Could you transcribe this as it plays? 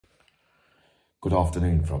Good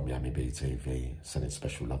afternoon from Yummy BTV, sending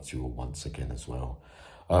special love to you all once again as well.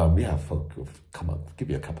 Yeah, come up, give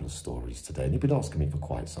you a couple of stories today. And you've been asking me for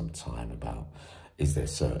quite some time about, is there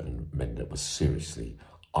certain men that were seriously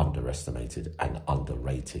underestimated and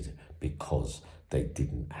underrated because they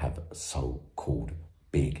didn't have so-called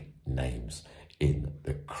big names in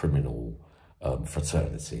the criminal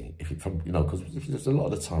fraternity? Because there's a lot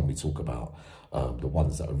of the time we talk about the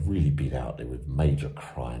ones that have really been out there with major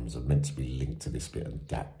crimes are meant to be linked to this bit and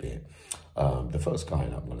that bit. The first guy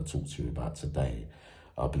that I'm going to talk to you about today,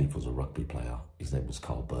 I believe, was a rugby player. His name was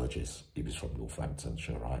Carl Burgess. He was from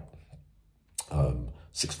Northamptonshire, right?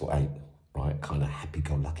 6'8", right? Kind of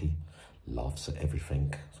happy-go-lucky, laughs at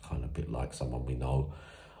everything. It's kind of a bit like someone we know.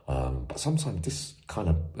 But sometimes this kind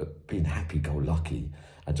of being happy-go-lucky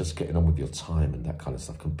and just getting on with your time and that kind of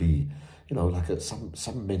stuff can be, like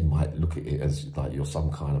some men might look at it as like you're some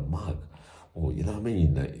kind of mug, or you know what I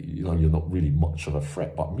mean, you're not really much of a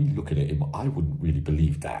threat. But me looking at him, I wouldn't really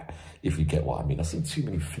believe that, if you get what I mean. I've seen too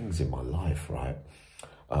many things in my life, right?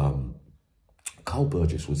 Carl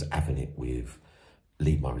Burgess was having it with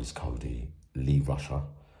Lee Murray's Cody, leerushia,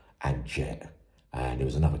 and Jet. And there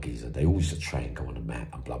was another geezer. They all used to train, go on the mat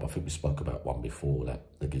and blah, blah. I think we spoke about one before,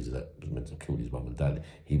 that the geezer that was meant to kill his mum and dad,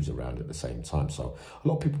 he was around at the same time. So a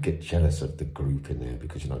lot of people get jealous of the group in there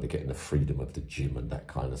because, they're getting the freedom of the gym and that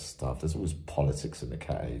kind of stuff. There's always politics in the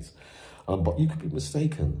CATAs. But you could be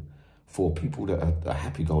mistaken for people that are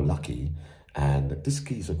happy-go-lucky. And this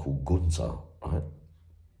geezer called Gunter, right?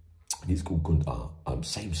 He's called Gunter,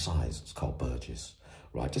 same size as Carl Burgess,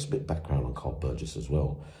 right? Just a bit of background on Carl Burgess as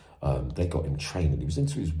well. They got him trained, and he was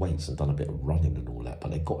into his weights and done a bit of running and all that,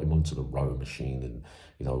 but they got him onto the rowing machine and,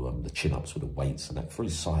 the chin-ups with the weights and that. For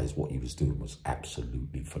his size, what he was doing was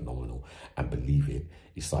absolutely phenomenal. And believe it,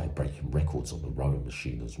 he started breaking records on the rowing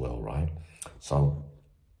machine as well, right? So,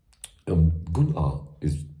 Gunter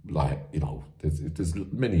is like, there's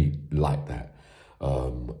many like that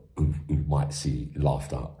who might see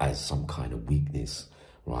laughter as some kind of weakness,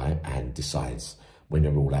 right? And decides, when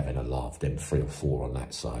they're all having a laugh, them 3 or 4 on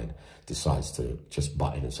that side, decides to just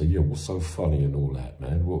butt in and say, yeah, what's so funny and all that,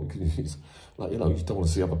 man? Well, like, you don't want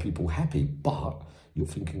to see other people happy, but you're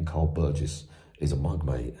thinking Carl Burgess is a mug,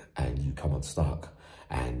 mate, and you come unstuck.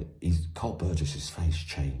 And Carl Burgess's face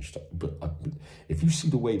changed. But if you see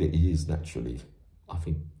the way that he is naturally, I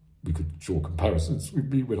think we could draw comparisons with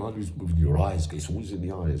me when I was moving your eyes. It's always in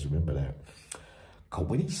the eyes, remember that?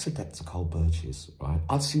 When he said that to Carl Burgess, right,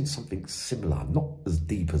 I'd seen something similar, not as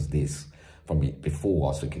deep as this from me before. I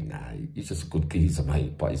was thinking, nah, he's just a good geezer,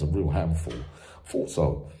 mate, but he's a real handful. I thought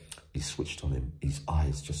so. He switched on him. His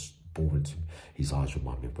eyes just bored him. His eyes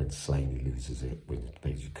remind me of when Slaney loses it, when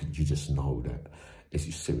you just know that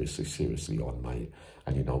it's seriously on, mate.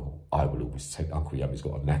 And I will always take Uncle Yummy's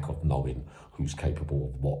got a knack of knowing who's capable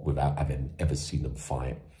of what without having ever seen them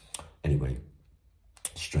fight. Anyway,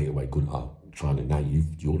 straight away, Gunter trying to, now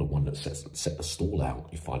you're the one that set the stall out.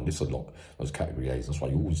 You find this a lot, those category A's. That's why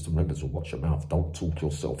you always remember to watch your mouth. Don't talk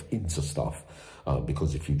yourself into stuff,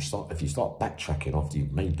 because if you start backtracking after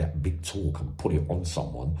you've made that big talk and put it on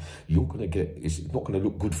someone, you're gonna get, it's not gonna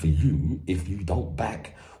look good for you if you don't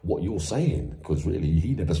back what you're saying, because really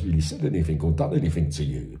he never really said anything or done anything to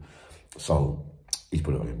you. So he's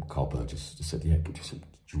put it on him. Carl Burgess just said, yeah, but he said,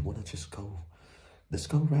 do you want to just go? Let's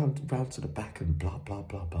go round to the back and blah, blah,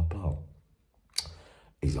 blah, blah, blah.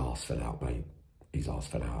 His arse fell out, mate. His arse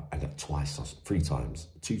fell out. And that 3 times.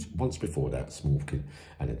 Once before that, small kid,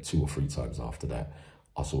 and then 2 or 3 times after that,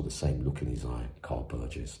 I saw the same look in his eye, Carl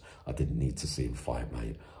Burgess. I didn't need to see him fight,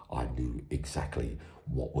 mate. I knew exactly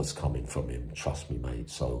what was coming from him. Trust me,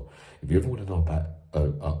 mate. So if you ever want to know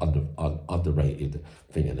about underrated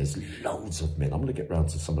thing, and there's loads of men. I'm going to get round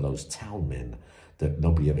to some of those town men that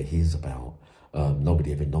nobody ever hears about.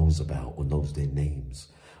 Nobody ever knows about or knows their names,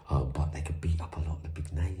 but they can beat up a lot of the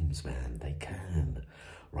big names, man. They can,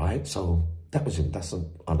 right? So that was him. That's an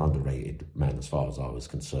underrated man as far as I was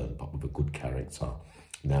concerned, but with a good character.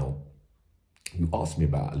 Now, you asked me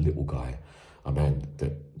about a little guy, a man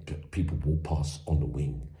that people walk past on the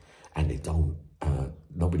wing, and they don't.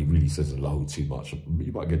 Nobody really says hello too much.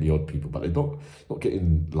 You might get the odd people, but they're not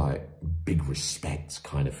getting like big respect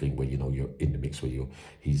kind of thing where, you're in the mix where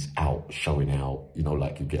he's out showing out,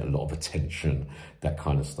 like you get a lot of attention, that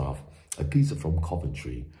kind of stuff. A geezer from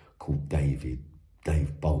Coventry called Davebowman,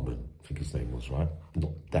 I think his name was, right?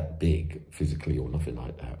 Not that big physically or nothing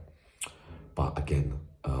like that. But again,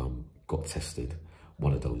 got tested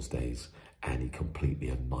one of those days and he completely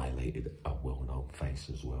annihilated a well-known face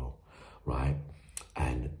as well, right?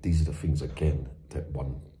 And these are the things, again, that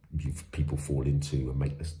one people fall into and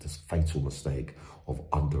make this fatal mistake of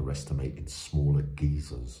underestimating smaller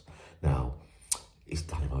geezers. Now, it's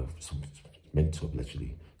done him over. Meant to have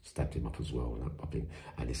literally stabbed him up as well,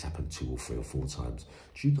 and it's happened 2 or 3 or 4 times.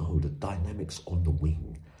 Do you know the dynamics on the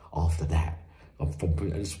wing after that?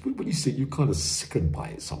 And it's, when you see it, you're kind of sickened by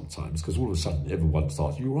it sometimes, because all of a sudden everyone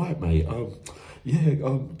starts, "You right, mate? Do you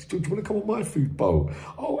want to come on my food bowl?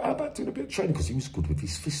 Oh, how about doing a bit of training?" Because he was good with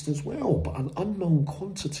his fist as well, but an unknown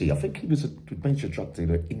quantity. I think he was a major drug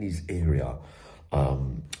dealer in his area.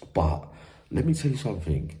 But let me tell you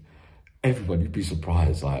something. Everyone, you'd be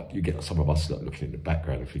surprised, like, you get some of us looking in the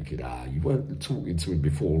background and thinking, you weren't talking to him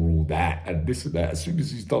before all that and this and that. As soon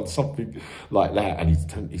as he's done something like that, and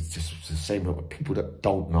it's just the same. People that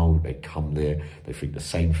don't know, they come there, they think the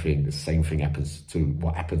same thing happens to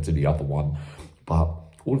what happened to the other one. But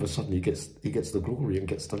all of a sudden he gets the glory and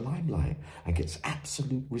gets the limelight and gets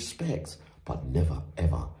absolute respect, but never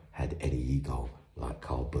ever had any ego like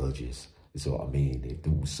Carl Burgess. You see what I mean? It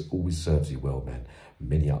always serves you well, man.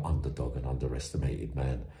 Many an underdog and underestimated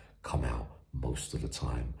man come out most of the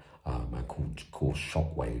time and cause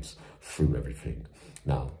shockwaves through everything.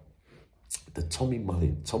 Now, the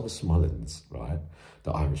Thomas Mullins, right?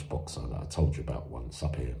 The Irish boxer that I told you about once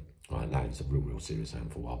up here. Right now, he's a real serious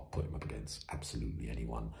handful. I'll put him up against absolutely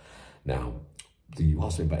anyone. Now, you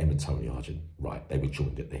asked me about him and Tony Argent. Right, they were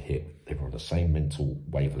joined at the hip. They were on the same mental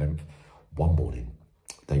wavelength. One morning,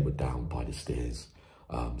 they were down by the stairs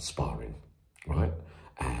sparring, right?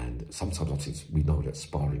 And sometimes, obviously, we know that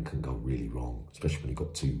sparring can go really wrong, especially when you've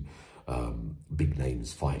got 2 big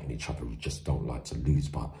names fighting each other who just don't like to lose.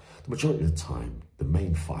 But the majority of the time, the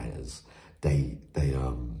main fighters, they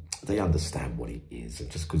understand what it is. And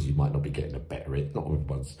just because you might not be getting a better at it, not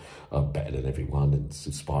everyone's better than everyone. And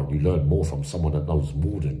sparring, you learn more from someone that knows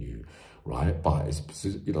more than you, right? But it's,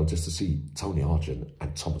 you know, just to see Tony Argent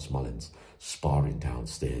and Thomas Mullins sparring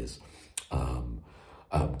downstairs,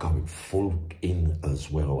 going full in as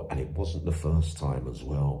well, and it wasn't the first time as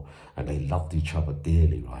well, and they loved each other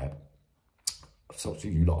dearly, right? So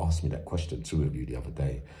you lot asked me that question, 2 of you, the other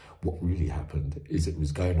day. What really happened is it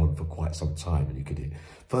was going on for quite some time, and you could hear,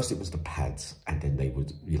 first it was the pads, and then they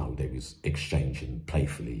would, you know, they was exchanging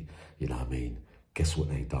playfully, you know what I mean? Guess what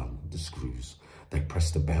they done? The screws. They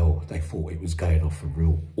pressed the bell. They thought it was going off for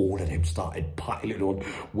real. All of them started piling on.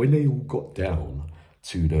 When they all got down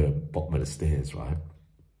to the bottom of the stairs, right?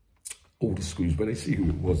 All the screws, when they see who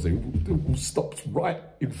it was, they all stopped right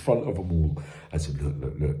in front of them all. I said,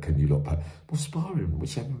 look, can you look back? Well, sparring, we're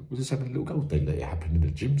just having a little go. They let it happen in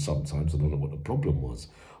the gym sometimes. I don't know what the problem was.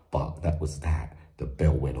 But that was that. The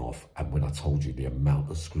bell went off, and when I told you the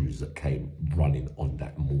amount of screws that came running on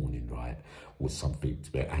that morning, right, was something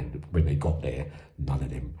to be, and when they got there, none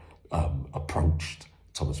of them approached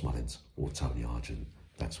Thomas Mullins or Tony Argent.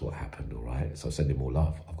 That's what happened, all right? So send him more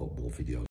love. I've got more videos.